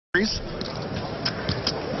series.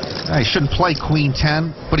 He shouldn't play Queen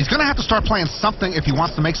 10, but he's going to have to start playing something if he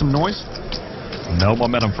wants to make some noise. No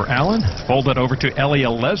momentum for Alan. Folded over to Ellie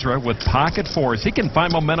Alezra with pocket fours. He can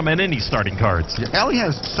find momentum in any starting cards. Yeah, Ellie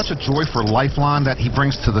has such a joy for lifeline that he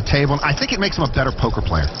brings to the table. I think it makes him a better poker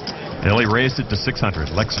player. Ellie raised it to 600.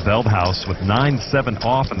 Lex Veldhouse with 9-7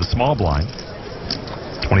 off in the small blind.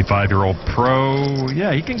 25-year-old pro,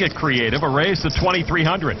 yeah, he can get creative. A raise to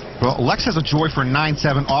 2,300. Well, Lex has a joy for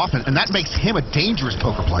 9-7 off, and that makes him a dangerous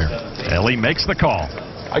poker player. Ellie makes the call.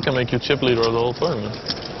 I can make you chip leader of the whole tournament.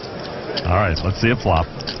 All right, let's see it flop.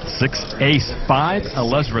 6, ace, 5.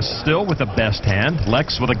 Alezra still with the best hand.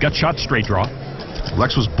 Lex with a gut shot straight draw.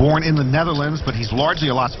 Lex was born in the Netherlands, but he's largely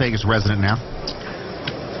a Las Vegas resident now.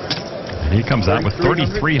 And he comes out with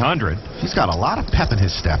 3,300. He's got a lot of pep in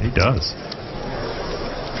his step. He does.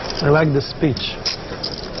 I like the speech.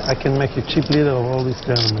 I can make you chip leader of all these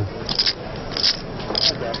tournaments.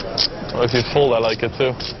 Well, if you fold, I like it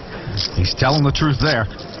too. He's telling the truth there.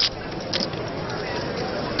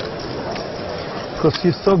 Because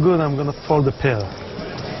you're so good, I'm going to fold the pair.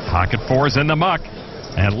 Pocket fours in the muck.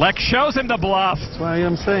 And Lex shows him the bluff. That's why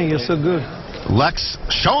I'm saying you're so good. Lex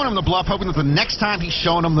showing him the bluff, hoping that the next time he's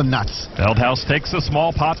showing him the nuts. Veldhouse takes a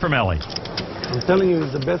small pot from Ellie. I'm telling you,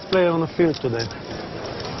 he's the best player on the field today.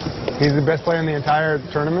 He's the best player in the entire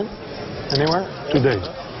tournament? Anywhere? Today. Well,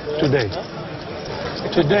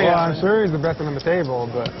 I'm sure he's the best on the table,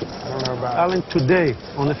 but I don't know about... Alan, today,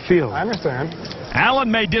 on the field. I understand. Alan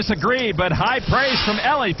may disagree, but high praise from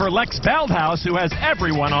Ellie for Lex Veldhouse, who has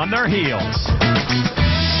everyone on their heels.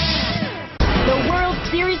 The World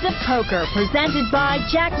Series of Poker, presented by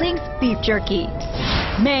Jack Link's Beef Jerky.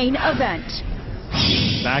 Main event.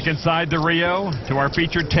 Back inside the Rio to our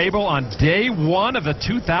featured table on day one of the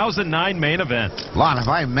 2009 main event. Lon, have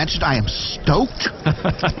I mentioned I am stoked?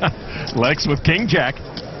 Lex with King Jack.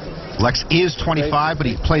 Lex is 25, but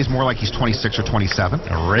he plays more like he's 26 or 27.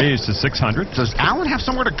 A raise to 600. Does Alan have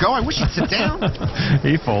somewhere to go? I wish he'd sit down.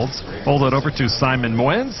 He folds. Folded over to Simon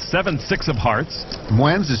Moens, 7-6 of hearts.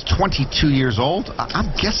 Moens is 22 years old.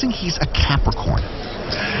 I'm guessing he's a Capricorn.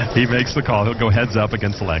 He makes the call. He'll go heads up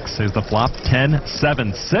against Lex. Here's the flop,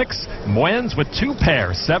 10-7-6. Moens with 2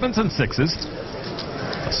 pairs, 7s and 6s.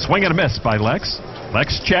 A swing and a miss by Lex.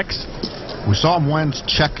 Lex checks. We saw Moens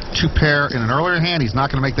check 2 pair in an earlier hand. He's not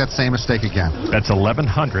going to make that same mistake again. That's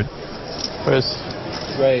 1,100.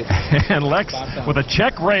 Right. And Lex with a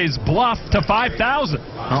check raise bluff to 5,000.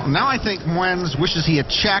 Well, now I think Moens wishes he had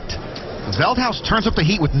checked. Veldhouse turns up the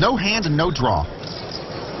heat with no hand and no draw.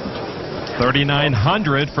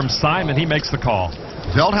 3,900 from Simon. He makes the call.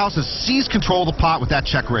 Veldhouse has seized control of the pot with that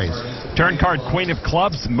check raise. Turn card, Queen of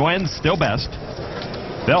Clubs. Moens still best.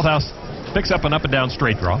 Veldhouse picks up an up and down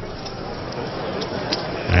straight draw.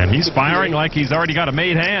 And he's firing like he's already got a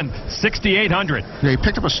made hand. 6,800. Yeah, he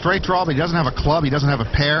picked up a straight draw, but he doesn't have a club. He doesn't have a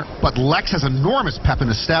pair. But Lex has enormous pep in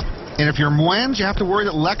his step. And if you're Moens, you have to worry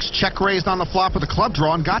that Lex check raised on the flop with a club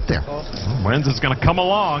draw and got there. Moens is going to come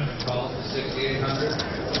along.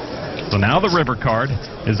 So now the river card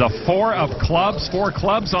is a 4 of clubs. 4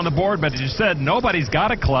 clubs on the board, but as you said, nobody's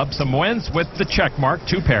got a club. So Moens with the check mark,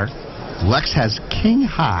 2 pair. Lex has king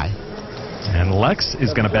high. And Lex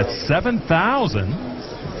is going to bet 7,000.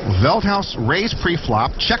 Veldhouse raised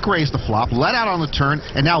pre-flop, check raised the flop, let out on the turn,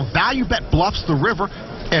 and now value bet bluffs the river,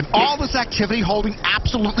 and all this activity holding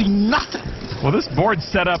absolutely nothing. Well, this board's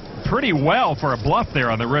set up pretty well for a bluff there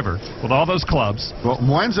on the river with all those clubs. Well,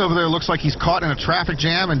 Moens over there looks like he's caught in a traffic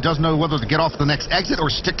jam and doesn't know whether to get off the next exit or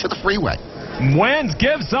stick to the freeway. Moens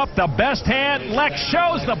gives up the best hand. Lex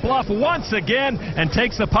shows the bluff once again and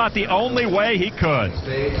takes the pot the only way he could.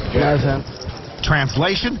 Nice hand.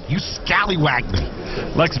 Translation, you scallywagged me.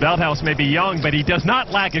 Lex Veldhouse may be young, but he does not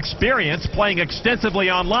lack experience. Playing extensively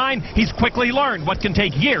online, he's quickly learned what can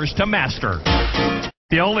take years to master.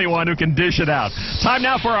 The only one who can dish it out. Time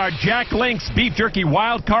now for our Jack Link's Beef Jerky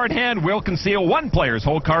wild card hand. We'll conceal one player's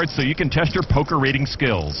whole card so you can test your poker reading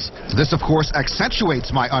skills. This, of course,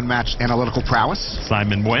 accentuates my unmatched analytical prowess.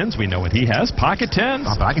 Simon Moens, we know what he has. Pocket tens.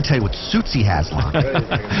 Oh, but I can tell you what suits he has, Lon.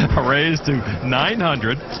 A raise to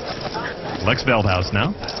 900. Lex Veldhouse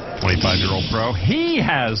now. 25-year-old pro. He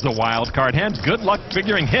has the wild card hand. Good luck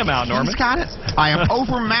figuring him out, Norman. He's got it. I am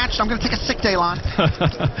overmatched. I'm going to take a sick day, Lon.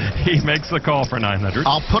 He makes the call for 900.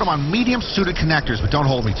 I'll put him on medium-suited connectors, but don't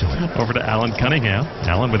hold me to it. Over to Alan Cunningham.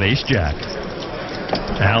 Alan with ace-jack.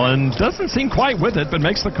 Alan doesn't seem quite with it, but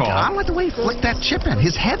makes the call. I don't like the way he flicked that chip in.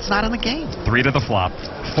 His head's not in the game. 3 to the flop.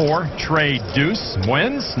 4, trade deuce.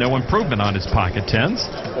 Moens, no improvement on his pocket tens.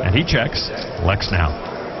 And he checks. Lex now.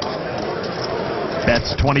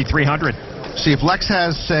 Bets 2,300. See, if Lex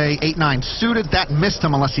has, say, 8-9 suited, that missed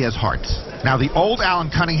him unless he has hearts. Now, the old Alan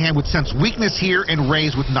Cunningham would sense weakness here and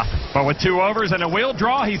raise with nothing. But with 2 overs and a wheel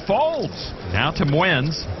draw, he folds. Now to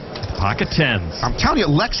Mwens. Pocket tens. I'm telling you,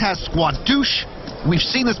 Lex has squadouche. We've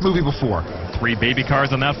seen this movie before. 3 baby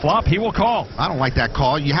cards on that flop. He will call. I don't like that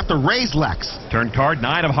call. You have to raise Lex. Turn card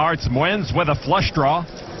 9 of hearts. Mwens with a flush draw.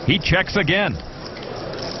 He checks again.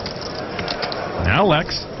 Now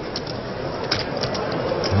Lex.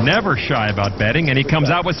 Never shy about betting, and he comes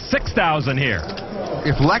out with 6,000 here.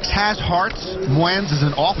 If Lex has hearts, Mwens is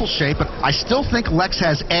in awful shape, but I still think Lex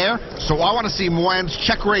has air, so I want to see Mwens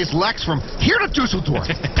check raise Lex from here to Dusseldorf.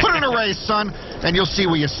 Put in a raise, son, and you'll see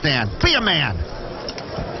where you stand. Be a man.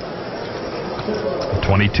 A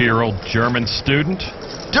 22-year-old German student.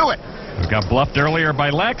 Do it. Who got bluffed earlier by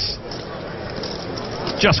Lex.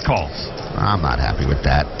 Just calls. I'm not happy with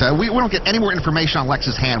that. We don't get any more information on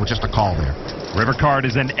Lex's hand with just a call there. River card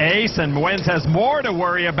is an ace, and Mwens has more to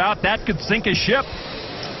worry about. That could sink his ship.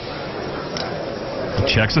 He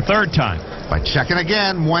checks a 3rd time. By checking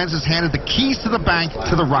again, Mwens has handed the keys to the bank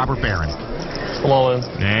to the robber baron. I'm all in.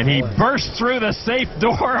 And he bursts through the safe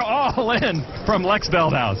door all in from Lex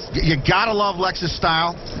Veldhuis. You gotta love Lex's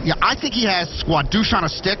style. Yeah, I think he has squadouche on a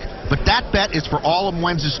stick, but that bet is for all of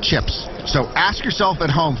Mwens' chips. So ask yourself at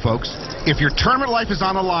home, folks, if your tournament life is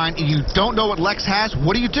on the line and you don't know what Lex has,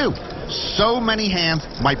 what do? So many hands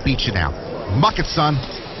might beat you now. Muck it, son.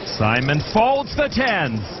 Simon folds the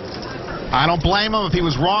tens. I don't blame him. If he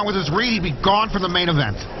was wrong with his read, he'd be gone from the main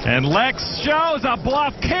event. And Lex shows a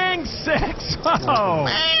bluff. King 6. Oh.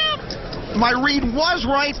 Man, my read was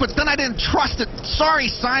right, but then I didn't trust it. Sorry,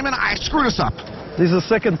 Simon. I screwed us up. This is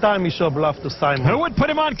the 2nd time he showed bluff to Simon. Who would put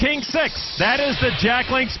him on King 6? That is the Jack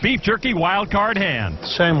Link's Beef Jerky wildcard hand.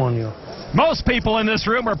 Shame on you. Most people in this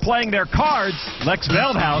room are playing their cards. Lex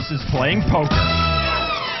Veldhuis is playing poker.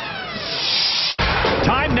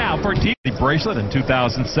 Time now for the bracelet in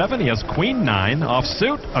 2007. He has Queen 9 off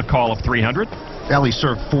suit, a call of 300. Ellie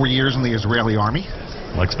served 4 years in the Israeli army.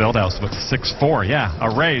 Lex Veldhuis with 6-4. Yeah, a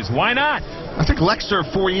raise. Why not? I think Lex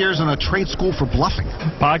served 4 years in a trade school for bluffing.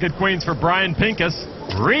 Pocket queens for Brian Pincus.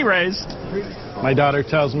 Re-raise. My daughter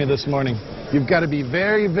tells me this morning, you've got to be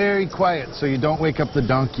very, very quiet so you don't wake up the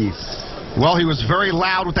donkeys. Well, he was very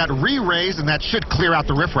loud with that re-raise, and that should clear out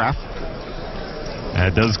the riffraff.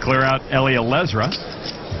 That does clear out Elia Lesra,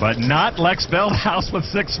 but not Lex Veldhuis with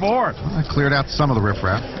 6-4. Well, that cleared out some of the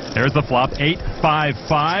riffraff. There's the flop, 8-5-5.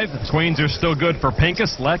 The queens are still good for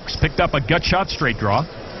Pincus. Lex picked up a gut shot straight draw,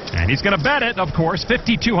 and he's going to bet it, of course,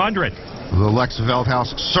 5,200. The Lex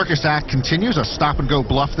Veldhuis circus act continues, a stop-and-go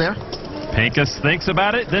bluff there. Pincus thinks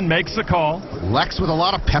about it, then makes the call. Lex with a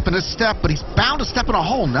lot of pep in his step, but he's bound to step in a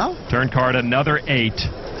hole, no? Turn card, another 8.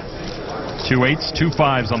 2 8s, 2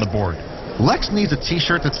 5s on the board. Lex needs a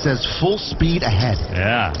T-shirt that says full speed ahead.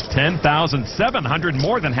 Yeah, 10,700,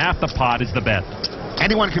 more than half the pot is the bet.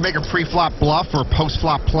 Anyone can make a pre-flop bluff or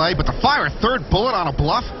post-flop play, but to fire a 3rd bullet on a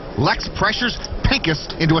bluff, Lex pressures Pincus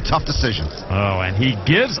into a tough decision. Oh, and he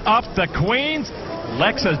gives up the queens.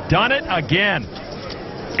 Lex has done it again.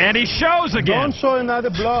 And he shows again. Don't show another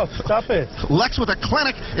bluff. Stop it. Lex with a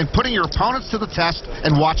clinic in putting your opponents to the test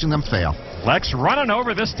and watching them fail. Lex running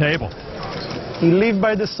over this table. He lived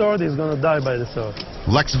by the sword, he's going to die by the sword.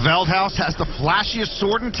 Lex Veldhuis has the flashiest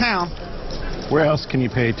sword in town. Where else can you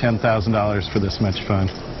pay $10,000 for this much fun?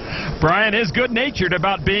 Brian is good-natured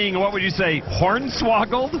about being, what would you say,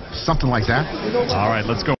 hornswoggled? Something like that. All right,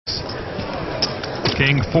 let's go.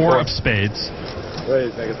 King 4 of spades.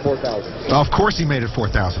 Raise, make it 4,000. Of course he made it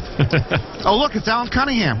 4,000. Oh, look, it's Alan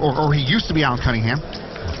Cunningham. Or he used to be Alan Cunningham.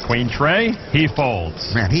 Queen Trey, he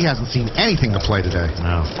folds. Man, he hasn't seen anything to play today.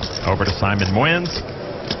 No. Over to Simon Mwens.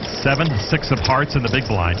 7, 6 of hearts in the big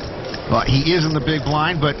blind. Well, he is in the big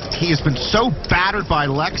blind, but he has been so battered by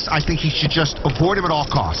Lex, I think he should just avoid him at all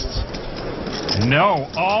costs. No,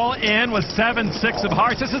 all in with 7, 6 of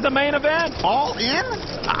hearts. This is the main event. All in?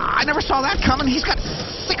 I never saw that coming. He's got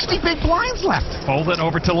 60 big blinds left. Fold it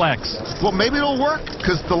over to Lex. Well, maybe it'll work,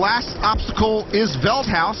 because the last obstacle is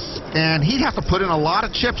Veldhuis, and he'd have to put in a lot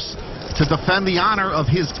of chips to defend the honor of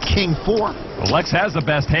his King 4. Well, Lex has the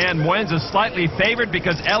best hand. Mwens is slightly favored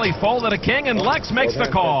because Ellie folded a king, and Lex makes the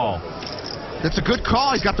call. That's a good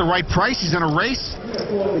call. He's got the right price. He's in a race.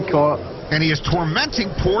 Good call. And he is tormenting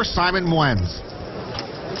poor Simon Mwens.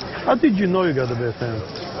 How did you know you got the best hand?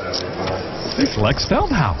 It's Lex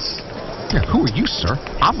Veldhuis. Yeah, who are you, sir?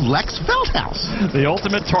 I'm Lex Veldhuis. The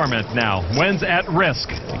ultimate torment now. Mwens at risk.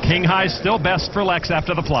 The king high still best for Lex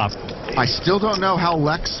after the flop. I still don't know how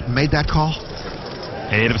Lex made that call.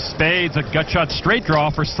 8 of spades, a gut shot straight draw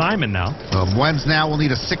for Simon now. Wins now will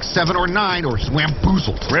need a 6, 7, or 9 or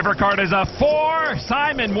swamboozled. River card is a 4.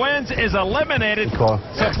 Simon wins, is eliminated. So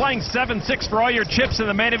playing 7-6 for all your chips in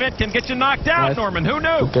the main event can get you knocked out, Norman. Who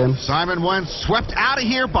knew? Simon wins, swept out of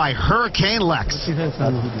here by Hurricane Lex.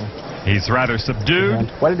 He's rather subdued.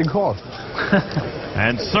 Why did he call?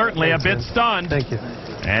 And certainly a bit stunned. Thank you.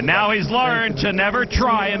 And now he's learned to never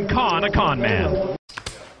try and con a con man.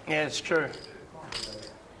 Yeah, it's true.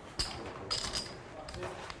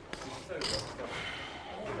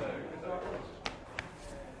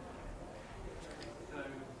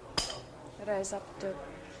 Raise up to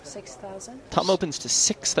 6,000. Tom opens to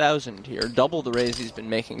 6,000 here, double the raise he's been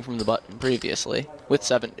making from the button previously, with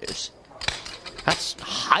 7 deuce. That's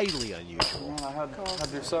highly unusual. I had to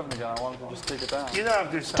do 7 again. I wanted to just take it down. You don't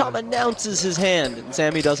have to do 7. Tom announces his hand, and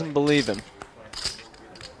Sammy doesn't believe him.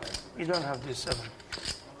 You don't have to do 7.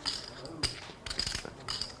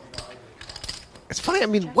 It's funny, I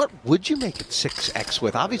mean, what would you make it 6x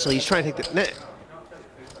with? Obviously, he's trying to take the...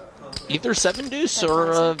 Either 7 deuce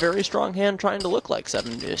or a very strong hand trying to look like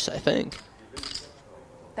 7 deuce, I think.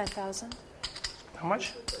 10,000. How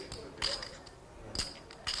much?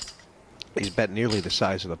 He's bet nearly the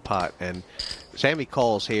size of the pot, and Sammy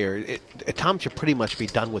calls here. Tom should pretty much be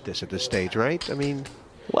done with this at this stage, right? I mean...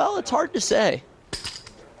 Well, it's hard to say.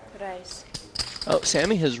 Raise. Oh,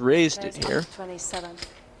 Sammy has raised it here. 27.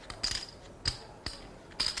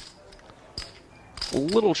 A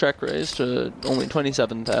little check raise to only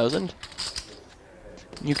 27,000.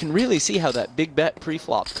 You can really see how that big bet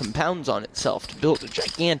pre-flop compounds on itself to build a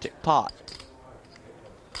gigantic pot.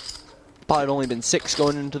 The pot had only been 6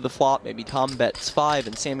 going into the flop. Maybe Tom bets 5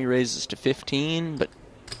 and Sammy raises to 15, but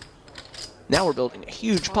now we're building a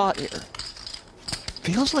huge pot here.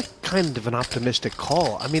 Feels like kind of an optimistic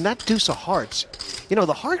call. I mean, that deuce of hearts, you know,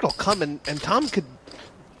 the heart will come and Tom could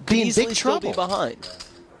be in big trouble. Be behind.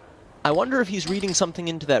 I wonder if he's reading something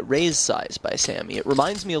into that raise size by Sammy. It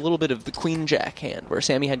reminds me a little bit of the Queen-Jack hand, where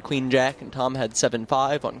Sammy had Queen-Jack and Tom had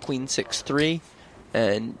 7-5 on Queen-6-3,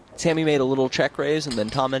 and Sammy made a little check raise, and then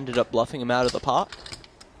Tom ended up bluffing him out of the pot.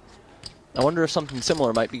 I wonder if something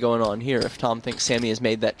similar might be going on here, if Tom thinks Sammy has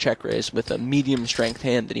made that check raise with a medium-strength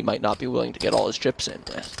hand that he might not be willing to get all his chips in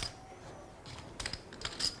with.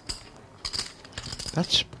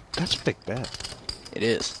 That's a big bet. It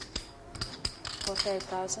is.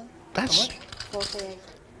 48,000. That's 48.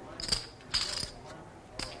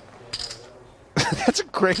 that's a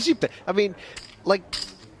crazy bet. I mean, like,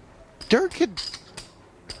 Dirk could...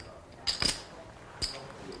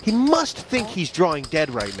 He must think he's drawing dead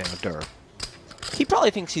right now, Dirk. He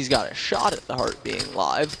probably thinks he's got a shot at the heart being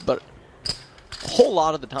live, but a whole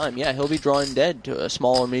lot of the time, yeah, he'll be drawing dead to a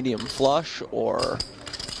small or medium flush or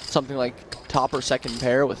something like top or second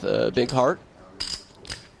pair with a big heart.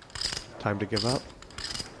 Time to give up.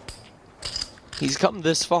 He's come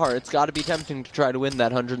this far. It's got to be tempting to try to win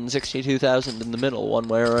that 162,000 in the middle one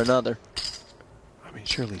way or another. I mean,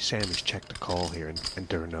 surely Sammy's checked the call here, and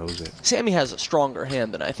Durr knows it. Sammy has a stronger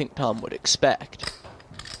hand than I think Tom would expect.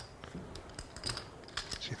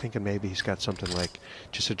 So you're thinking maybe he's got something like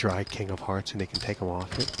just a dry king of hearts and they can take him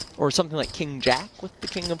off it? Or something like King Jack with the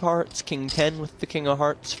king of hearts, King 10 with the king of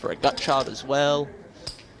hearts for a gut shot as well.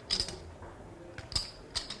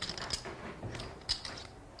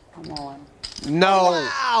 Come on. No!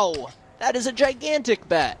 Wow! That is a gigantic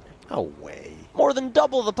bet. No way. More than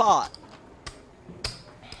double the pot.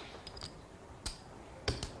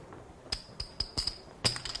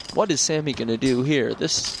 What is Sammy going to do here?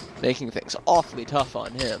 This is making things awfully tough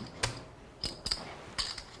on him.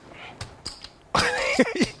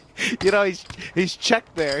 You know, he's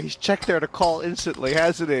checked there. He's checked there to call instantly,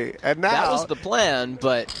 hasn't he? And now... That was the plan,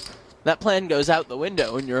 but that plan goes out the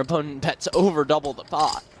window and your opponent bets over double the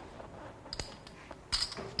pot.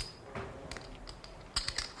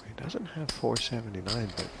 He doesn't have 479,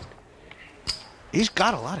 but he's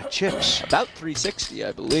got a lot of chips. About 360,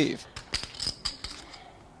 I believe.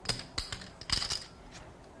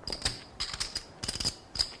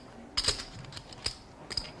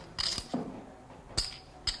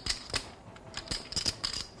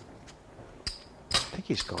 I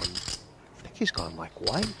think he's gone like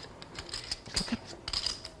white. Look at,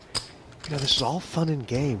 you know, this is all fun and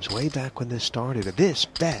games way back when this started. This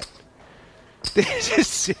bet. This is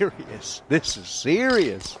serious. This is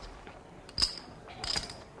serious.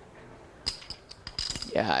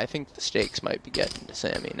 Yeah, I think the stakes might be getting to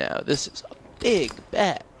Sammy now. This is a big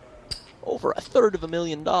bet. Over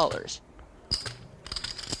 $250,000.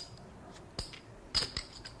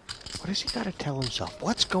 What has he got to tell himself?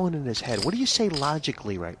 What's going in his head? What do you say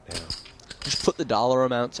logically right now? Just put the dollar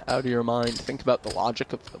amounts out of your mind. Think about the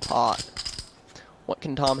logic of the pot. What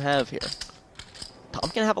can Tom have here? Tom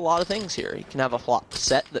can have a lot of things here. He can have a flop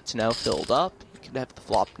set that's now filled up. He could have the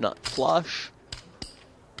flop nut flush.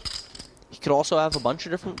 He could also have a bunch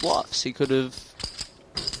of different bluffs. He could have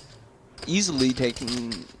easily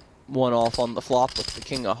taken one off on the flop with the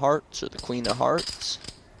king of hearts or the queen of hearts.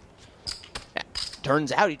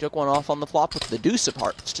 Turns out he took one off on the flop with the deuce of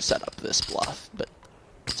hearts to set up this bluff, but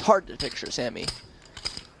it's hard to picture Sammy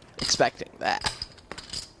expecting that.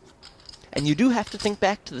 And you do have to think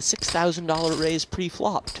back to the $6,000 raise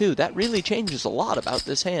pre-flop, too. That really changes a lot about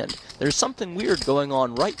this hand. There's something weird going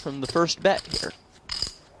on right from the first bet here.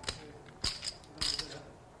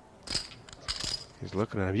 He's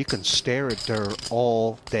looking at him. You can stare at her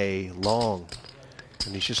all day long.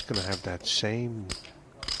 And he's just going to have that same...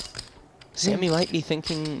 Sammy might be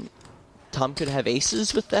thinking Tom could have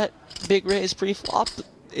aces with that big raise pre-flop.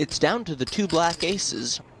 It's down to the 2 black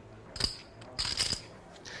aces.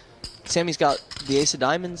 Sammy's got the ace of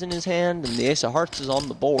diamonds in his hand, and the ace of hearts is on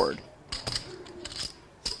the board.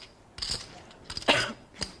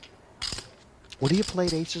 Would he have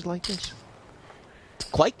played aces like this?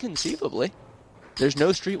 Quite conceivably. There's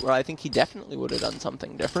no street where I think he definitely would have done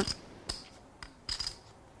something different.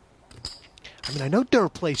 I mean, I know Durr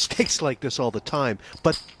plays stakes like this all the time,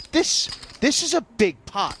 but this is a big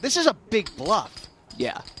pot. This is a big bluff.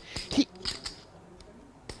 Yeah.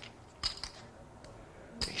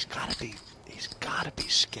 He's gotta be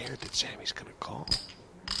scared that Sammy's gonna call.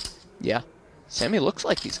 Yeah. Sammy looks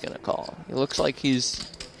like he's gonna call. He looks like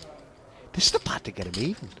he's... This is the pot to get him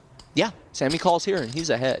even. Yeah. Sammy calls here, and he's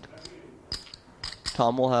ahead.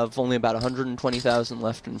 Tom will have only about 120,000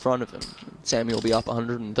 left in front of him. Sammy will be up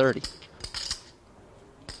 130. Just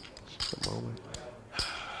a moment.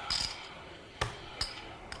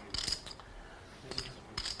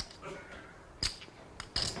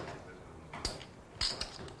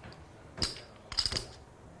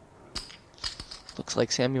 Looks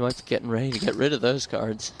like Sammy might be getting ready to get rid of those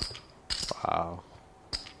cards. Wow.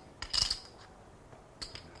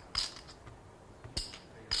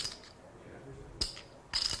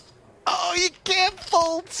 Oh, you can't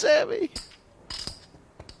fold, Sammy.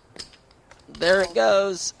 There it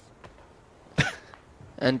goes.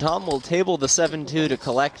 And Tom will table the 7-2 to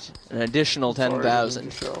collect an additional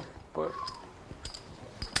 10,000.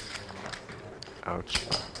 Ouch.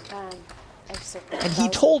 And he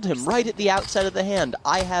told him right at the outset of the hand,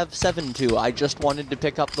 I have 7-2, I just wanted to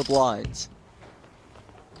pick up the blinds.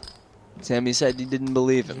 Sammy said he didn't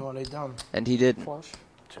believe him. You want it done? And he didn't. Flush.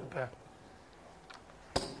 2 pair.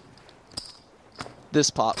 This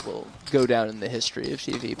pot will go down in the history of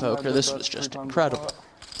TV poker. This was just incredible.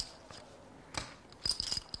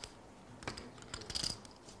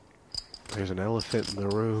 There's an elephant in the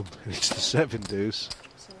room. It's the 7 deuce.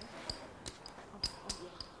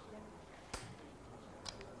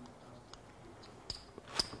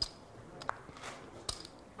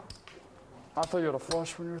 I thought you had a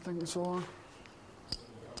flush when you were thinking so long.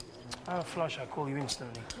 I have a flush, I call you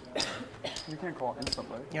instantly. You can't call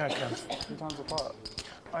instantly. Yeah, I can. 3 times a pot.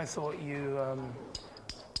 I thought you,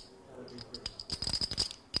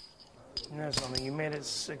 know something, you made it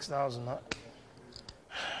 6,000, huh?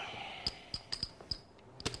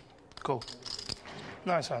 Cool.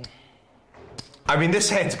 Nice hand. I mean, this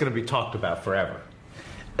hand's going to be talked about forever.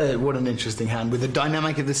 What an interesting hand, with the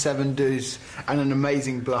dynamic of the 7 deuce and an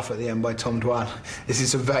amazing bluff at the end by Tom Dwan. This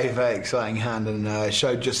is a very, very exciting hand, and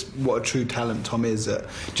showed just what a true talent Tom is at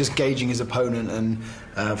just gauging his opponent and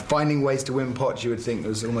finding ways to win pots you would think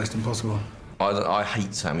was almost impossible. I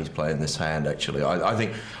hate Sammy's playing this hand, actually. I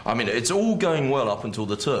think, I mean, it's all going well up until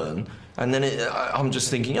the turn, and then I'm just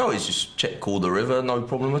thinking, oh, he's just check-call the river, no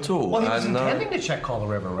problem at all. Well, he was intending to check-call the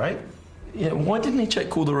river, right? Yeah, why didn't he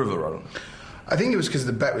check-call the river, Roland? I think it was because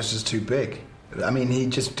the bet was just too big. I mean, he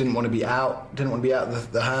just didn't want to be out,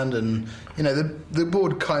 the hand, and, you know, the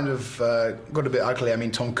board kind of got a bit ugly. I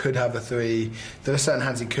mean, Tom could have a 3. There are certain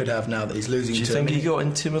hands he could have now that he's losing to. Do you think he got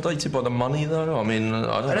intimidated by the money, though? I mean,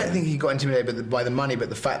 I don't think he got intimidated by the money, but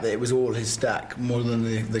the fact that it was all his stack more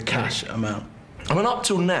than the cash amount. I mean, up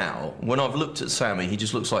till now, when I've looked at Sammy, he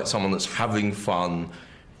just looks like someone that's having fun.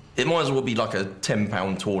 It might as well be like a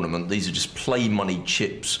 £10 tournament. These are just play money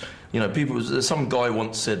chips. You know, some guy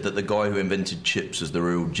once said that the guy who invented chips is the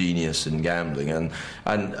real genius in gambling.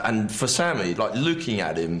 And for Sammy, like, looking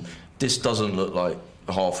at him, this doesn't look like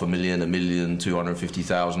 $500,000, $1 million,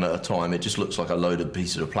 250,000 at a time. It just looks like a load of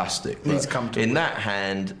pieces of plastic. He's comfortable. In that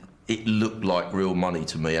hand, it looked like real money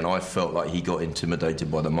to me, and I felt like he got intimidated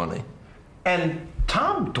by the money. And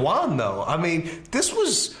Tom Dwan, though, I mean, this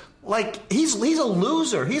was Like, he's a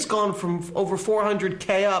loser. He's gone from over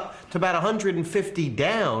 400K up to about 150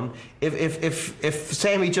 down if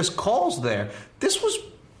Sammy just calls there. This was,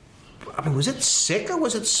 I mean, was it sick or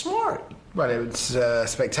was it smart? Well, it was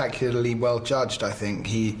spectacularly well judged, I think.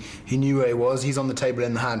 He knew where he was. He's on the table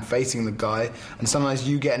in the hand facing the guy, and sometimes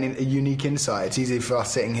you get a unique insight. It's easy for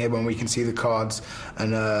us sitting here when we can see the cards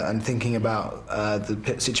and thinking about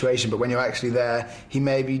the situation, but when you're actually there, he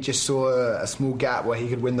maybe just saw a small gap where he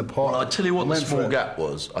could win the pot. Well, I'll tell you what the small gap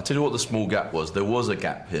was. There was a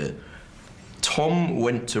gap here. Tom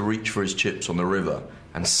went to reach for his chips on the river,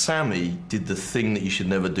 and Sammy did the thing that you should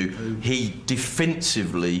never do. He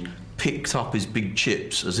defensively picked up his big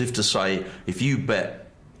chips as if to say, if you bet,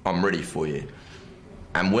 I'm ready for you.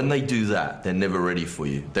 And when they do that, they're never ready for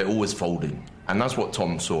you. They're always folding. And that's what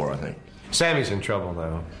Tom saw, I think. Sammy's in trouble,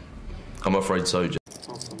 though. I'm afraid so, Jack.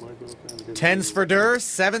 10s for Durr,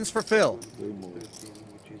 7s for Phil.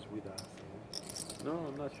 No,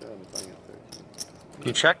 I'm not sure I'm playing at 13.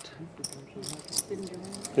 You checked?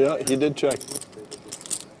 Yeah, he did check.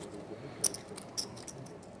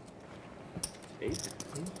 8?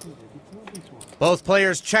 Both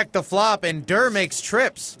players check the flop, and Durr makes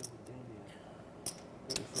trips.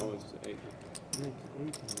 Oh, it's 8.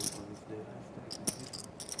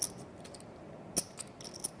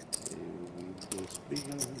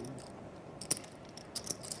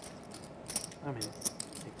 I mean,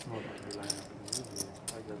 it's not like relying on the movie. I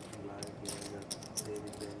got like, I got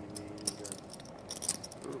David, Benjamin,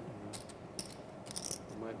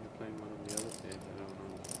 I might be playing one of the other page, I don't know.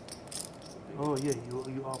 Oh yeah,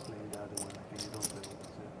 you are playing the other one. I think you don't play with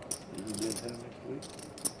us. Yeah. You did have next week?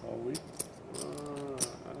 All week?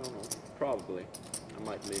 I don't know. Probably. I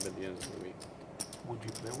might leave at the end of the week. Would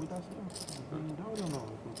you play with us? I don't know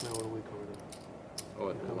if we play all week over there. Oh,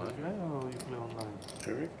 at the line? Yeah, or you play online.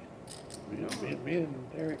 Eric? Me and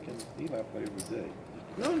Eric and Eli play every day.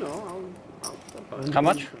 No, I'll How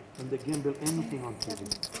much? And the game built anything on TV.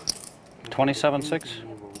 27.6.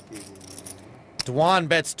 Dwan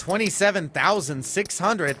bets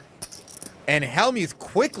 27,600, and Helmuth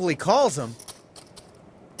quickly calls him.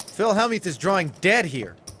 Phil Helmuth is drawing dead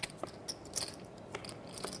here.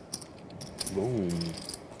 Boom.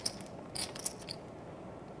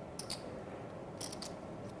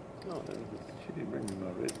 No, she didn't bring me my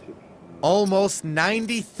red chips. Almost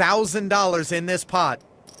 $90,000 in this pot.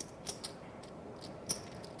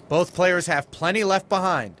 Both players have plenty left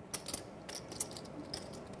behind.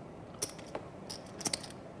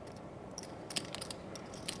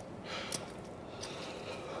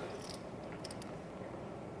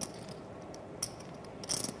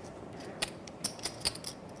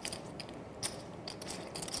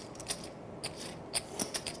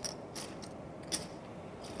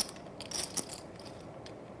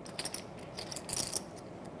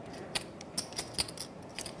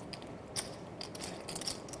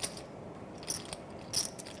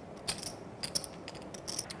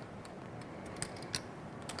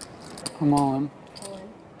 Come on.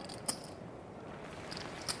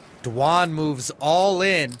 Dwan moves all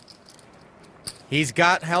in. He's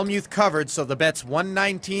got Helmuth covered, so the bet's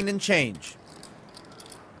 119 and change.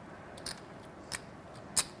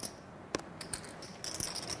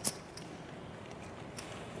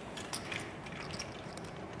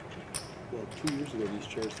 Well, 2 years ago, these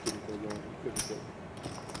chairs couldn't go long. Couldn't go.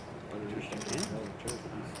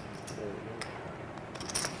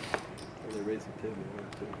 They're raising table.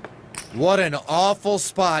 What an awful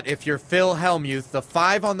spot if you're Phil Helmuth. The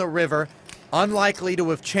 5 on the river, unlikely to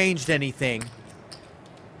have changed anything.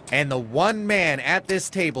 And the one man at this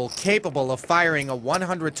table capable of firing a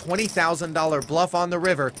 $120,000 bluff on the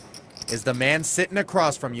river is the man sitting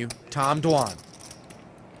across from you, Tom Dwan.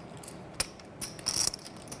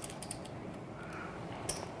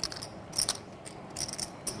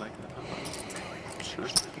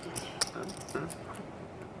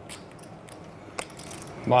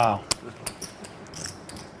 Wow.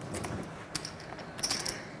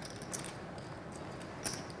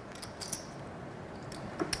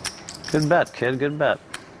 Good bet, kid. Good bet.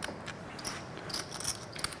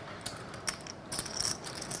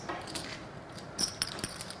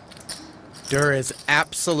 Durr is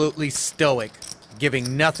absolutely stoic,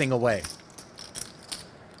 giving nothing away.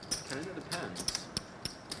 Kind of depends.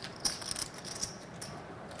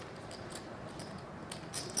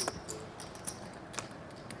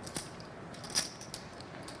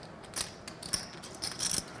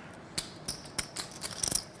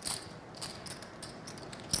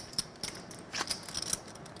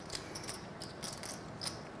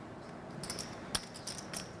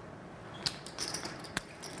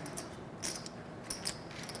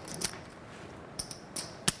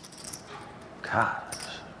 God.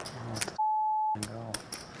 Let the go.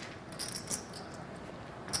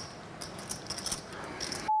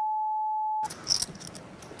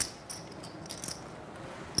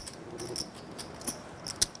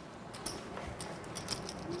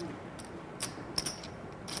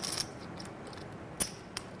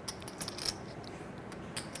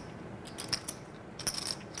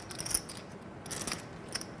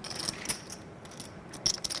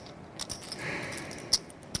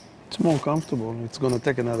 It's more comfortable. It's going to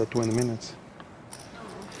take another 20 minutes.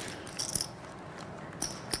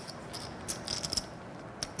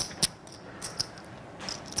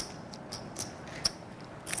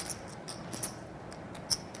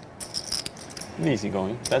 Easy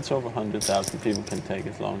going. That's over 100,000 people can take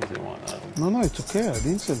as long as they want. I don't... No, it's okay. I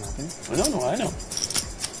didn't say nothing. No, I know.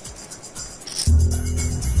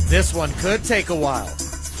 This one could take a while.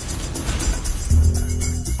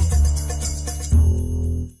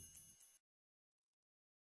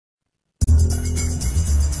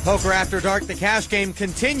 Poker After Dark, the cash game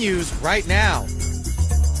continues right now.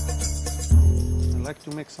 I'd like to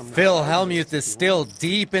make some... Phil Hellmuth is still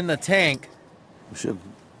deep in the tank.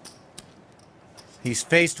 He's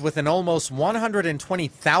faced with an almost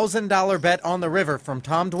 $120,000 bet on the river from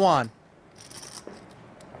Tom Dwan.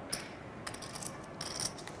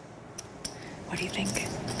 What do you think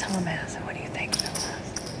Tom has, and what do you think Phil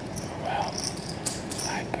has? Well,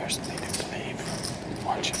 I personally do believe,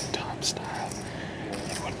 watching Tom's style,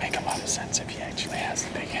 it would make a lot of sense if he actually has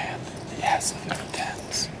the big hand. He has the 3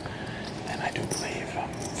 tens. And I do believe,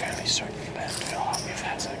 I'm fairly certain that Phil Hellmuth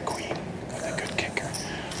has a queen with a good kicker.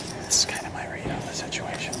 It's kind of my read on the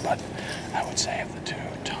situation, but I would say of the two,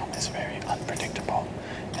 Tom is very unpredictable,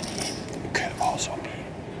 and he could also be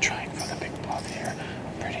trying for the big bluff here.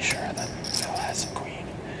 I'm pretty sure that Phil has a queen,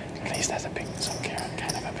 at least has a big some-carrot,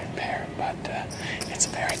 kind of a big pair, but it's a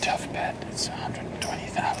very tough bet. It's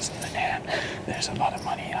 120,000, and there's a lot of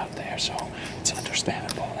money out there, so it's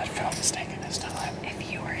understandable that Phil is taking his time. If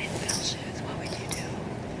you were in Phil's shoes, what would you do?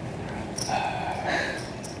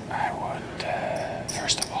 I would,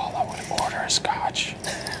 first of all, I would order a scotch.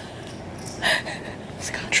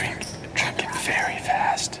 Drink it very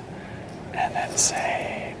fast, and then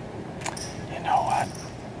say, you know what,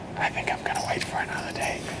 I think I'm gonna wait for another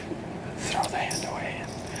day, throw the hand away,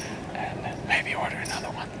 and then maybe order another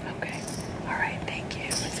one. Okay. All right, thank you.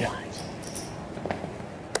 Yeah.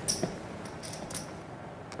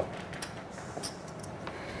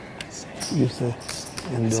 You said,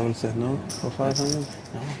 and Don said no for 500?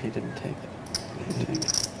 No, he didn't take it. He didn't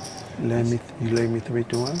take it. You lay me 3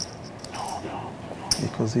 to 1? No.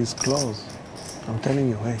 Because he's close. I'm telling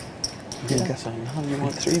you, hey. Yes, I know. You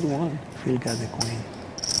want 3 to 1. Phil got the queen.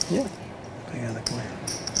 Yeah. They got the queen.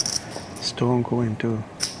 Strong queen, too.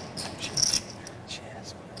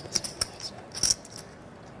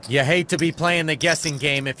 You hate to be playing the guessing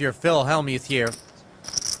game if you're Phil Hellmuth here.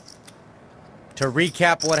 To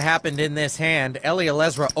recap what happened in this hand, Eli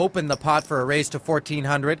Alesra opened the pot for a raise to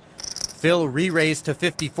 1,400. Phil re-raised to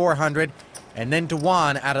 5,400. And then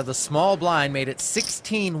Dwan, out of the small blind, made it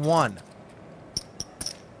 16-1.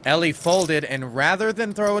 Eli folded, and rather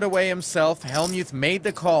than throw it away himself, Hellmuth made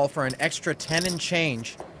the call for an extra 10 and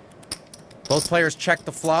change. Both players checked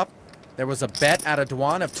the flop. There was a bet out of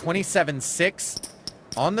Dwan of 27-6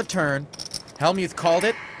 on the turn. Hellmuth called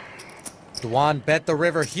it. Dwan bet the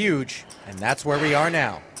river huge, and that's where we are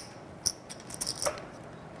now.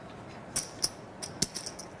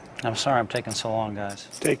 I'm sorry I'm taking so long, guys.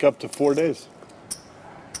 Take up to 4 days.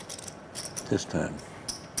 This time.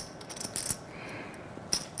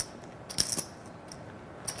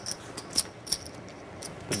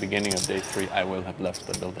 The beginning of day 3, I will have left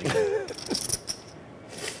the building.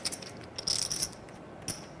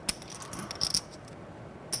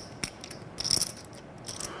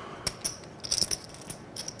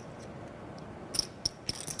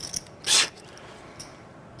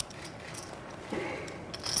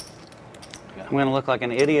 I'm going to look like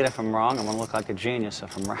an idiot if I'm wrong. I'm going to look like a genius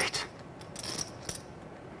if I'm right.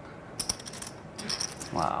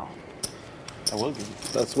 Wow. I will be.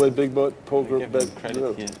 That's why big poker Give bet. him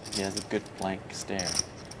credit. He has a good blank stare.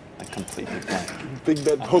 Like completely blank. Big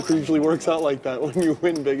bet poker usually works out like that. When you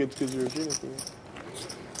win big, it's because you're a genius.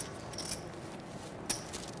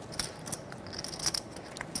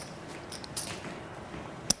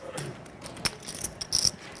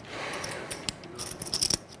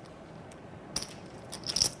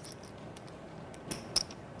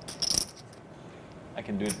 I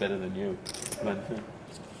can do it better than you, but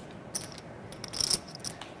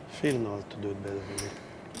Phil knows to do it better than me.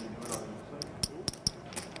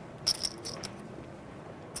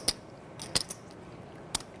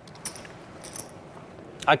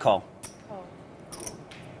 I call.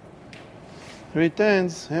 3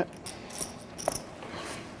 tens, yeah.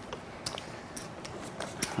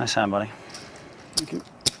 Nice hand, buddy. Thank you.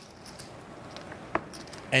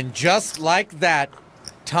 And just like that,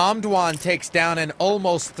 Tom Dwan takes down an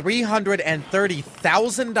almost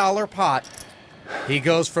 $330,000 pot. He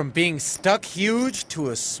goes from being stuck huge to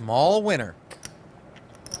a small winner.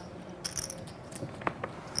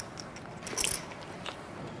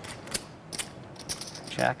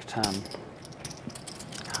 Jack 10.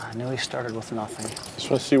 I knew he started with nothing. Just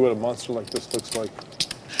want to see what a monster like this looks like.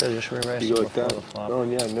 Should have just re-raised You it go like before that. the flop. Oh,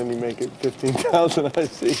 yeah, and then you make it 15,000, I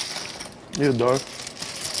see. You dog.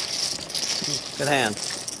 Good hand.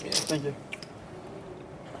 Yeah, thank you.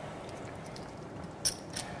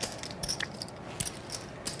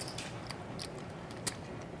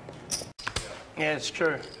 Yeah, it's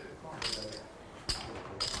true.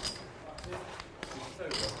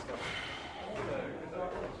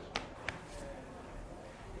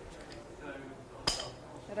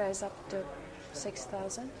 Raise up to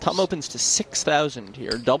 6,000. Tom opens to 6,000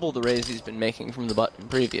 here, double the raise he's been making from the button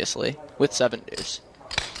previously, with 7 deuce.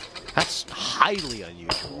 That's highly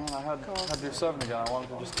unusual. Man, I had your 7 again. I wanted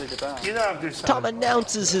to just take it down. You don't have to do 7. Tom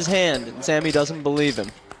announces his hand, and Sammy doesn't believe him.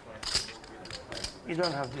 You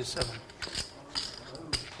don't have to do 7.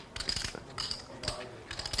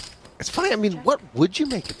 It's funny, I mean, what would you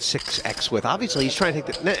make it 6x with? Obviously, he's trying to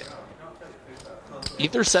take the...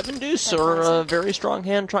 Either 7 deuce or a very strong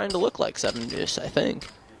hand trying to look like 7 deuce, I think.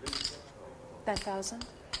 10,000.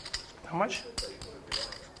 How much?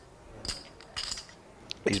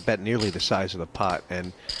 He's bet nearly the size of the pot,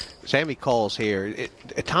 and Sammy calls here.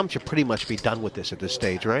 Tom should pretty much be done with this at this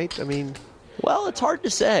stage, right? I mean... Well, it's hard to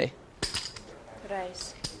say.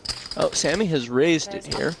 Raise. Oh, Sammy has raised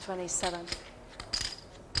it here. 27.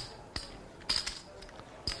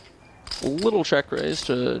 A little check raise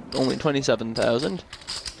to only 27,000.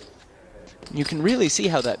 You can really see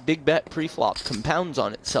how that big bet pre-flop compounds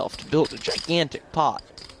on itself to build a gigantic pot.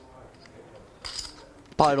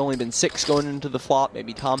 The pot had only been 6 going into the flop.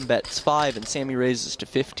 Maybe Tom bets 5 and Sammy raises to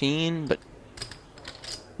 15, but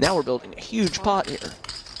now we're building a huge pot here.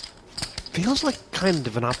 Feels like kind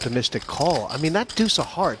of an optimistic call. I mean, that deuce of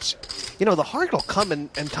hearts, you know, the heart will come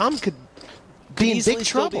and Tom could be in big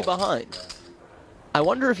trouble. Be behind. I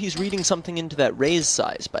wonder if he's reading something into that raise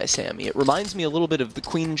size by Sammy. It reminds me a little bit of the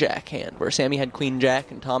queen-jack hand, where Sammy had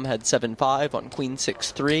queen-jack and Tom had 7-5 on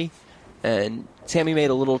queen-6-3, and Sammy made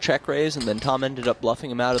a little check raise, and then Tom ended up bluffing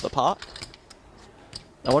him out of the pot.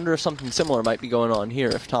 I wonder if something similar might be going on here,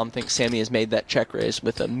 if Tom thinks Sammy has made that check raise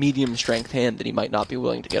with a medium-strength hand that he might not be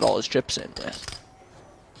willing to get all his chips in with.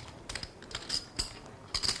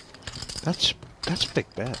 That's a big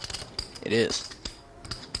bet. It is.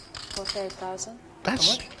 48,000.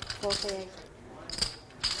 That's... 48.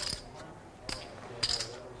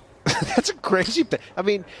 That's a crazy bet. I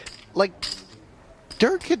mean, like,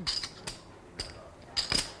 Dirk could...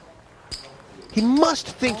 He must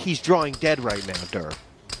think he's drawing dead right now, Dirk.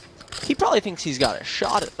 He probably thinks he's got a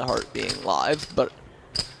shot at the heart being live, but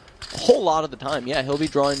a whole lot of the time, yeah, he'll be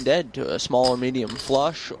drawing dead to a small or medium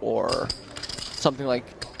flush or something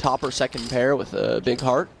like top or second pair with a big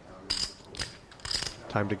heart.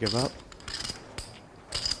 Time to give up.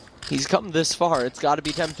 He's come this far. It's got to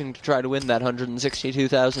be tempting to try to win that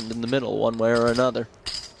 162,000 in the middle one way or another.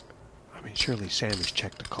 I mean, surely Sammy's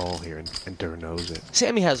checked the call here, and Durr knows it.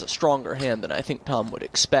 Sammy has a stronger hand than I think Tom would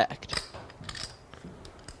expect.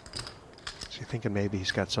 So you're thinking maybe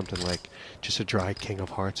he's got something like just a dry king of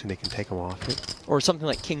hearts and they can take him off it? Or something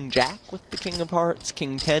like king jack with the king of hearts,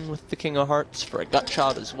 king 10 with the king of hearts for a gut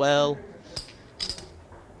shot as well.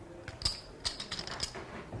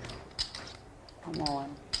 Come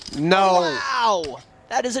on. No! Wow!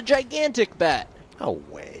 That is a gigantic bet. No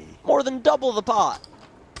way. More than double the pot.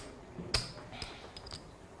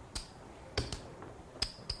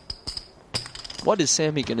 What is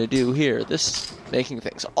Sammy going to do here? This is making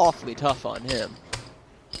things awfully tough on him.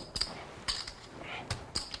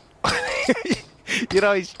 You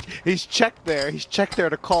know, he's checked there. He's checked there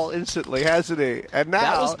to call instantly, hasn't he? And now...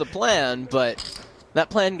 That was the plan, but that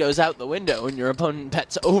plan goes out the window and your opponent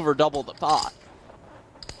bets over double the pot.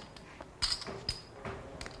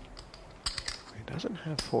 He doesn't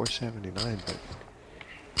have 479, but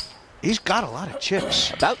he's got a lot of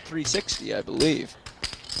chips. About 360, I believe.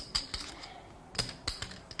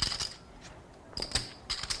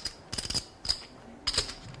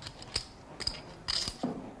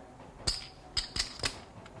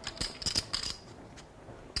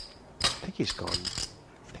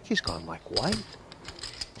 I think he's gone like white.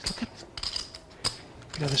 Look at,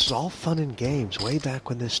 you know, this is all fun and games way back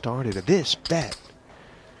when this started. This bet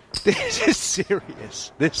This is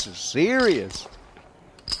serious. This is serious.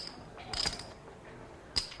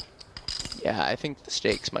 Yeah, I think the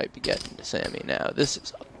stakes might be getting to Sammy now. This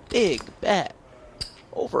is a big bet.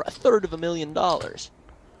 Over $250,000.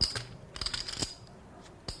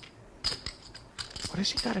 What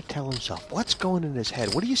has he got to tell himself? What's going in his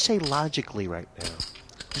head? What do you say logically right now?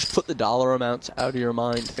 Just put the dollar amounts out of your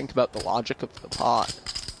mind. Think about the logic of the pot.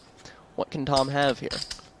 What can Tom have here?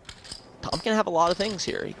 Tom can have a lot of things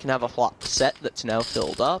here. He can have a flop set that's now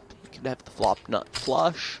filled up. He could have the flop nut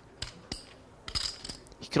flush.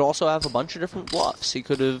 He could also have a bunch of different bluffs. He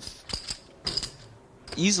could have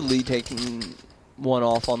easily taken one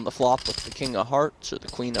off on the flop with the king of hearts or the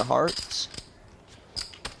queen of hearts.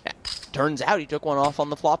 Yeah, turns out he took one off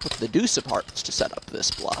on the flop with the deuce of hearts to set up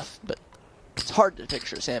this bluff, but it's hard to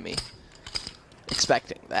picture Sammy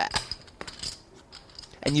expecting that.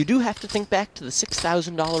 And you do have to think back to the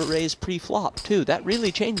 $6,000 raise pre-flop, too. That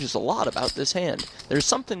really changes a lot about this hand. There's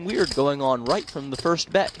something weird going on right from the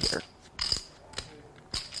first bet here.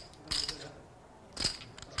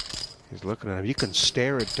 He's looking at him. You can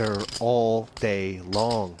stare at her all day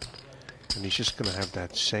long. And he's just going to have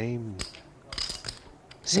that same...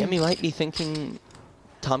 Sammy might be thinking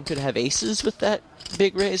Tom could have aces with that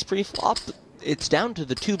big raise pre-flop. It's down to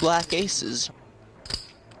the two black aces.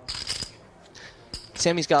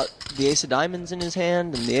 Sammy's got the ace of diamonds in his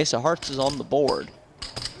hand, and the ace of hearts is on the board.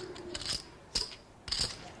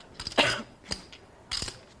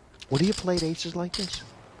 Would he have played aces like this?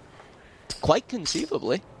 Quite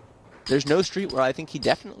conceivably. There's no street where I think he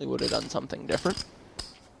definitely would have done something different.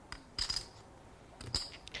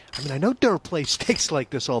 I mean, I know Durr plays stakes like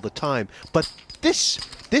this all the time, but this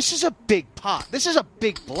is a big pot. This is a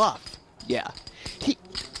big bluff. Yeah.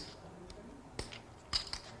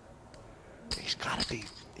 He's gotta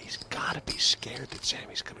be scared that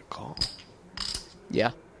Sammy's gonna call.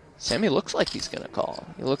 Yeah. Sammy looks like he's gonna call.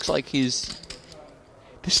 He looks like he's...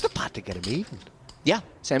 This is the pot to get him even. Yeah.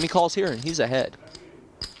 Sammy calls here, and he's ahead.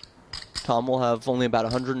 Tom will have only about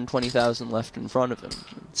 120,000 left in front of him.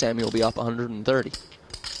 Sammy will be up 130. Just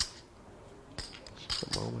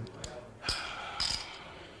a moment.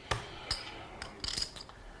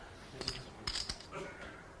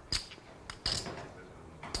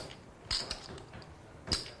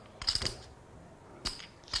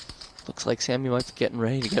 Looks like Sammy might be getting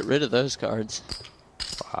ready to get rid of those cards.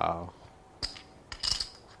 Wow.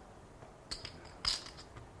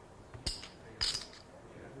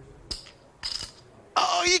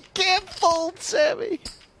 Oh, you can't fold, Sammy.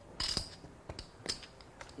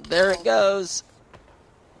 There it goes.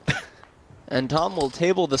 And Tom will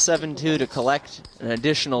table the 7-2 to collect an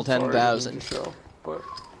additional 10,000.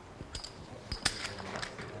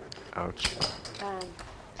 Ouch.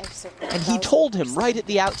 And he told him right at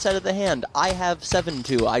the outset of the hand, I have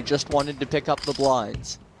 7-2, I just wanted to pick up the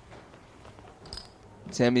blinds.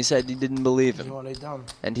 Sammy said he didn't believe him. You want it done?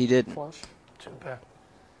 And he didn't. Flush. 2 pair.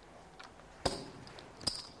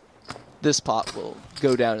 This pot will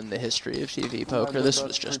go down in the history of TV poker. This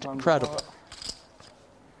was just incredible.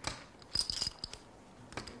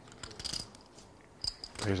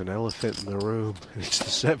 There's an elephant in the room. It's the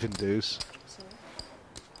 7 deuce.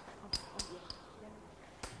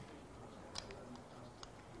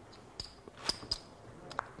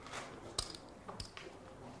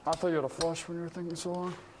 I thought you had a flush when you were thinking so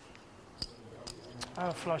long. I have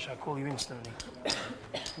a flush, I call you instantly.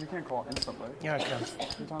 You can't call instantly. Yeah, I can.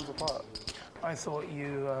 3 times the pot. I thought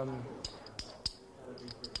you,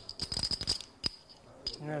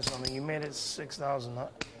 know something, you made it 6,000, huh?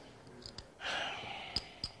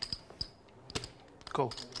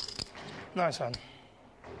 Cool. Nice hand.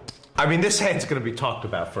 I mean, this hand's going to be talked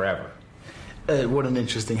about forever. What an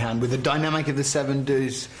interesting hand, with the dynamic of the 7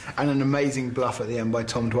 deuce and an amazing bluff at the end by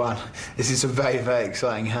Tom Dwan. This is a very, very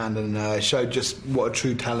exciting hand, and showed just what a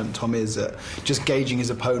true talent Tom is at just gauging his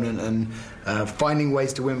opponent and finding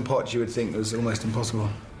ways to win pots you would think was almost impossible.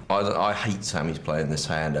 I hate Sammy's playing this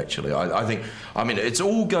hand, actually. I think, I mean, it's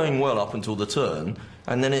all going well up until the turn,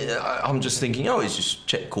 and then I'm just thinking, oh, he's just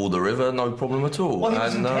check call the river, no problem at all. Well, he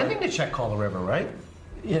was intending to check call the river, right?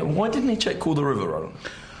 Yeah, why didn't he check call the river, Roland?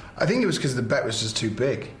 I think it was because the bet was just too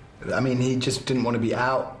big. I mean, he just didn't want to be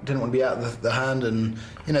out, the hand, and,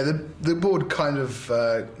 you know, the board kind of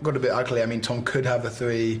got a bit ugly. I mean, Tom could have a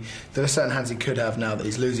 3. There are certain hands he could have now that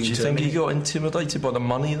he's losing to. Do you think he got intimidated by the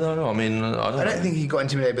money, though? I mean, I don't think he got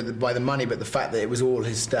intimidated by the money, but the fact that it was all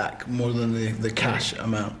his stack more than the cash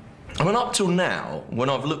amount. I mean, up till now, when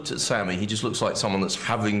I've looked at Sammy, he just looks like someone that's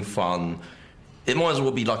having fun. it might as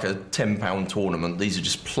well be like a £10 tournament. These are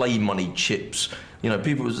just play money chips. You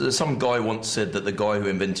know, some guy once said that the guy who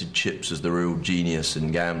invented chips is the real genius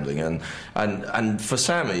in gambling. And for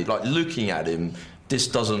Sammy, like, looking at him, this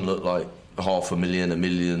doesn't look like $500,000, $1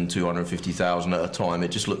 million, 250,000 at a time. It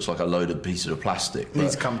just looks like a load of pieces of plastic.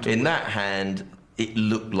 In that hand, it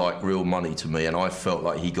looked like real money to me, and I felt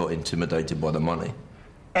like he got intimidated by the money.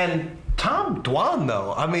 And Tom Dwan,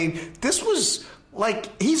 though, I mean, this was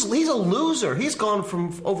like, he's a loser. He's gone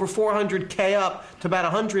from over 400K up to about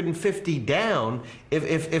 150 down.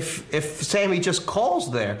 If Sammy just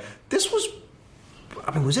calls there, this was,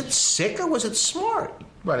 I mean, was it sick or was it smart?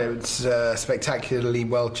 Well, it was spectacularly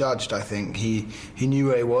well judged, I think. He knew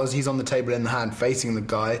where he was. He's on the table in the hand facing the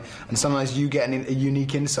guy, and sometimes you get a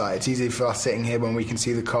unique insight. It's easy for us sitting here when we can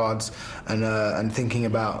see the cards and thinking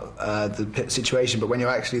about the situation, but when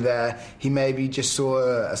you're actually there, he maybe just saw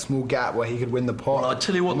a small gap where he could win the pot. Well, I'll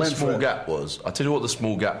tell you what the small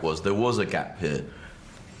gap was. There was a gap here.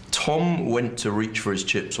 Tom went to reach for his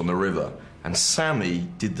chips on the river, and Sammy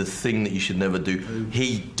did the thing that you should never do.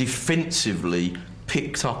 He defensively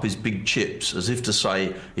picked up his big chips as if to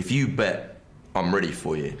say, if you bet, I'm ready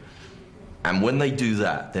for you. And when they do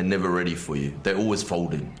that, they're never ready for you. They're always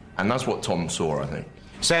folding. And that's what Tom saw, I think.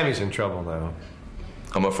 Sammy's in trouble, though.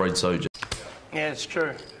 I'm afraid so, Jack. Yeah, it's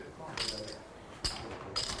true.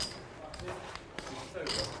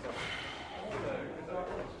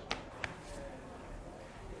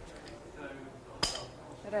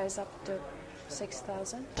 Raise up to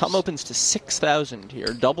 6,000. Tom opens to 6,000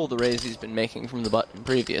 here, double the raise he's been making from the button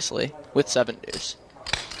previously, with 7 deuce.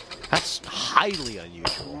 That's highly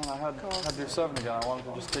unusual. I had your 7 again. I wanted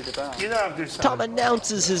to just take it down. You don't have to do 7. Tom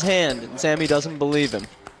announces his hand, and Sammy doesn't believe him.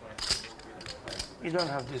 You don't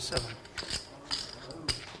have to do 7.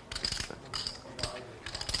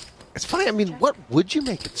 It's funny, I mean, what would you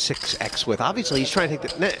make it 6x with? Obviously, he's trying to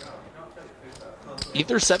take the...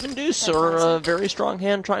 Either 7 deuce or a very strong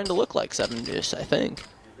hand trying to look like 7 deuce, I think.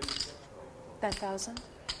 10,000.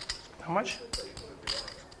 How much?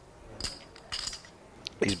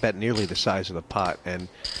 He's bet nearly the size of the pot, and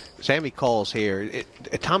Sammy calls here.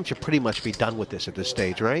 Tom should pretty much be done with this at this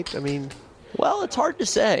stage, right? I mean... Well, it's hard to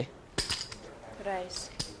say. Raise.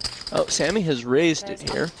 Oh, Sammy has raised it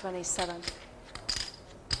here. 27.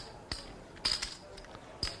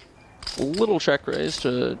 A little check raise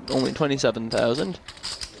to only 27,000.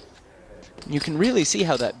 You can really see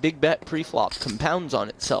how that big bet pre-flop compounds on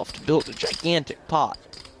itself to build a gigantic pot.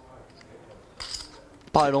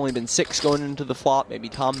 The pot had only been 6 going into the flop. Maybe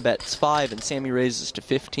Tom bets 5 and Sammy raises to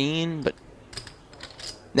 15, but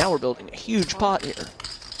now we're building a huge pot here.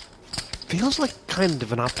 Feels like kind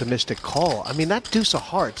of an optimistic call. I mean, that deuce of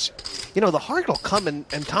hearts, you know, the heart will come and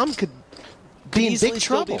Tom could be in big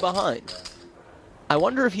trouble. Still be behind. I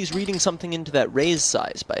wonder if he's reading something into that raise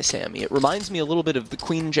size by Sammy. It reminds me a little bit of the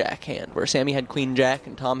Queen-Jack hand, where Sammy had Queen-Jack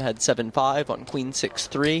and Tom had 7-5 on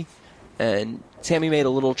Queen-6-3, and Sammy made a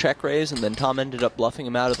little check raise, and then Tom ended up bluffing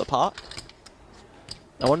him out of the pot.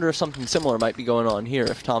 I wonder if something similar might be going on here,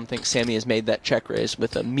 if Tom thinks Sammy has made that check raise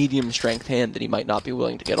with a medium-strength hand that he might not be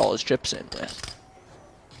willing to get all his chips in with.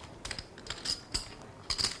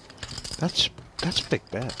 That's a big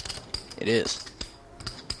bet. It is.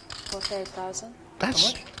 48,000.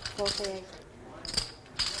 That's... 48.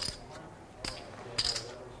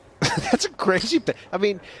 That's a crazy bet. I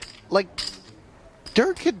mean, like,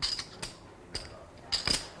 Dirk could...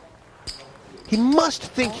 He must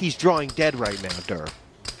think he's drawing dead right now, Dirk.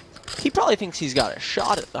 He probably thinks he's got a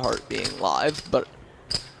shot at the heart being live, but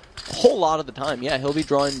a whole lot of the time, yeah, he'll be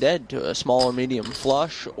drawing dead to a small or medium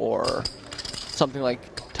flush or something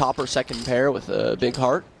like top or second pair with a big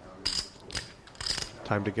heart.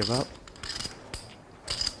 Time to give up.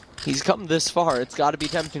 He's come this far. It's got to be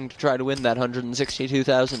tempting to try to win that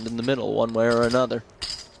 162,000 in the middle one way or another.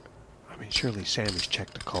 I mean, surely Sammy's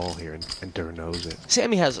checked the call here, and Durr knows it.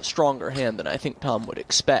 Sammy has a stronger hand than I think Tom would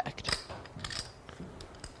expect.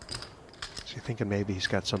 So you're thinking maybe he's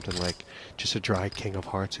got something like just a dry king of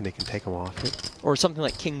hearts and he can take him off it? Or something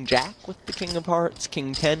like King Jack with the king of hearts,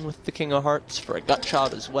 King 10 with the king of hearts for a gut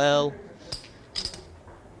shot as well.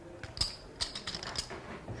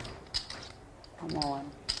 Come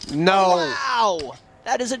on. No! Wow!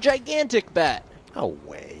 That is a gigantic bet. No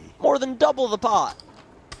way. More than double the pot.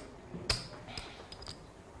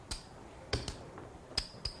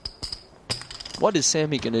 What is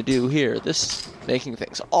Sammy going to do here? This is making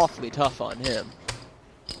things awfully tough on him.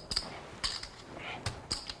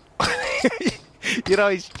 You know,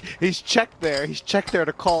 he's checked there. He's checked there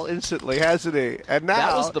to call instantly, hasn't he? And now...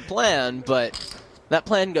 That was the plan, but that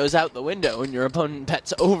plan goes out the window when your opponent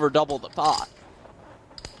bets over double the pot.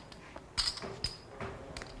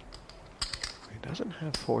 Doesn't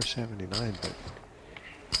have 479, but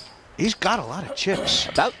he's got a lot of chips.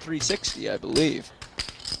 About 360, I believe.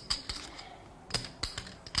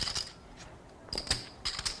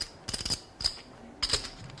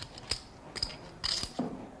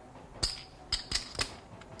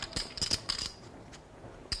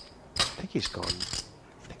 I think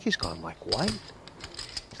he's gone like white.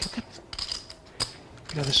 Look at,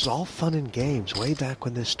 this is all fun and games way back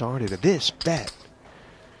when this started. This bet.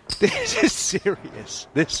 This is serious.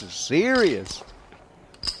 This is serious.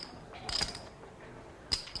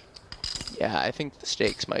 Yeah, I think the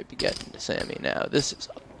stakes might be getting to Sammy now. This is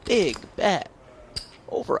a big bet.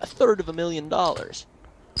 Over $250,000.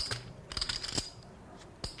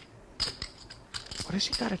 What has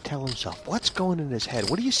he got to tell himself? What's going in his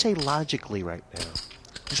head? What do you say logically right now?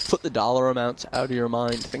 Just put the dollar amounts out of your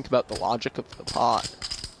mind. Think about the logic of the pot.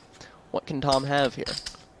 What can Tom have here?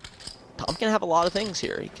 Tom can have a lot of things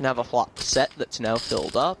here. He can have a flop set that's now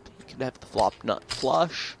filled up. He could have the flop nut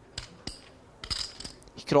flush.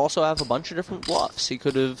 He could also have a bunch of different bluffs. He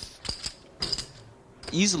could have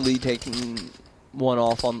easily taken one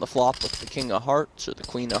off on the flop with the king of hearts or the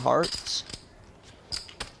queen of hearts.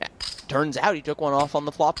 Yeah, turns out he took one off on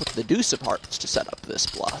the flop with the deuce of hearts to set up this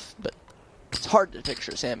bluff, but it's hard to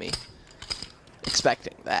picture Sammy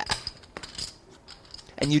expecting that.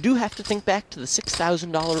 And you do have to think back to the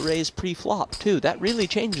 $6,000 raise pre-flop, too. That really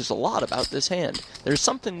changes a lot about this hand. There's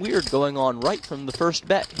something weird going on right from the first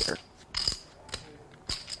bet here.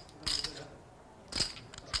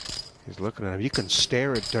 He's looking at him. You can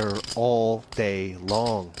stare at Durr all day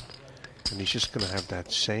long. And he's just going to have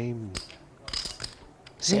that same...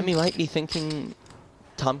 Sammy might be thinking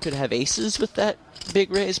Tom could have aces with that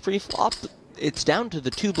big raise pre-flop. It's down to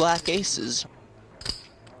the 2 black aces.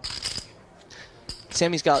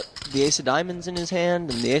 Sammy's got the ace of diamonds in his hand,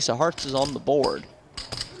 and the ace of hearts is on the board.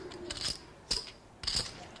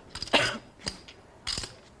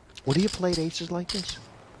 Would he have played aces like this?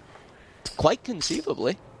 Quite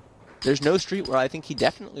conceivably. There's no street where I think he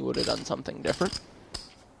definitely would have done something different.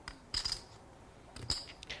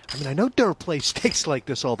 I mean, I know Durr plays stakes like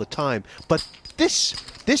this all the time, but this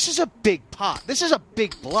is a big pot. This is a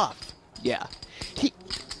big bluff. Yeah.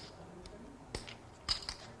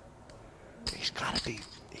 He's gotta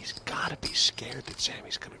be scared that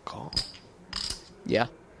Sammy's gonna call. Yeah.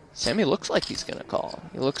 Sammy looks like he's gonna call.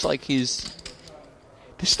 He looks like he's...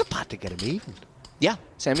 This is the pot to get him even. Yeah.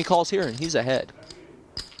 Sammy calls here and he's ahead.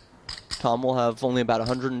 Tom will have only about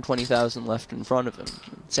 120,000 left in front of him.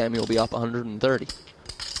 Sammy will be up 130. Just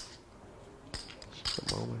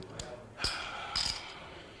a moment.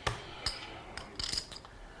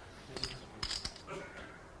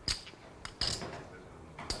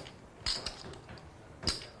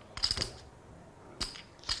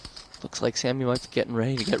 Looks like Sammy might be getting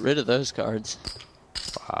ready to get rid of those cards.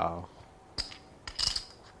 Wow.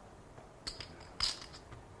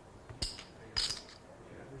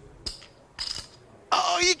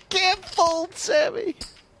 Oh, you can't fold, Sammy.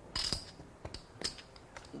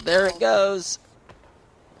 There it goes.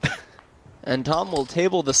 And Tom will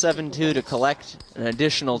table the 7-2 to collect an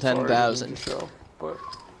additional 10,000.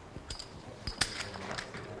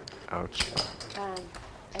 Ouch.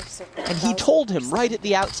 And he told him right at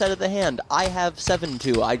the outset of the hand, I have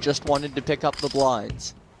 7-2, I just wanted to pick up the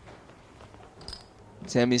blinds.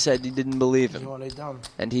 Sammy said he didn't believe him.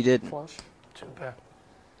 And he didn't. Flush. 2 pair.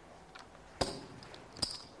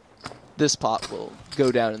 This pot will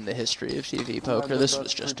go down in the history of TV poker. This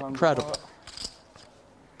was just incredible.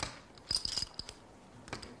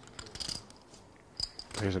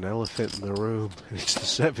 There's an elephant in the room, and it's the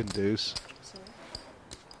 7 deuce.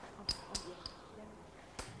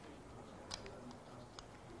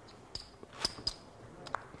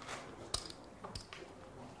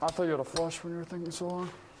 I thought you had a flush when you were thinking so long.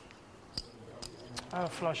 I have a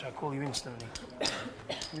flush, I call you instantly.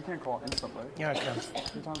 You can't call instantly. Yeah, I can.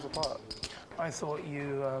 3 times the pot. I thought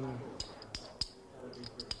you,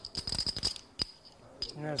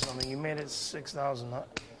 you know something, you made it 6,000.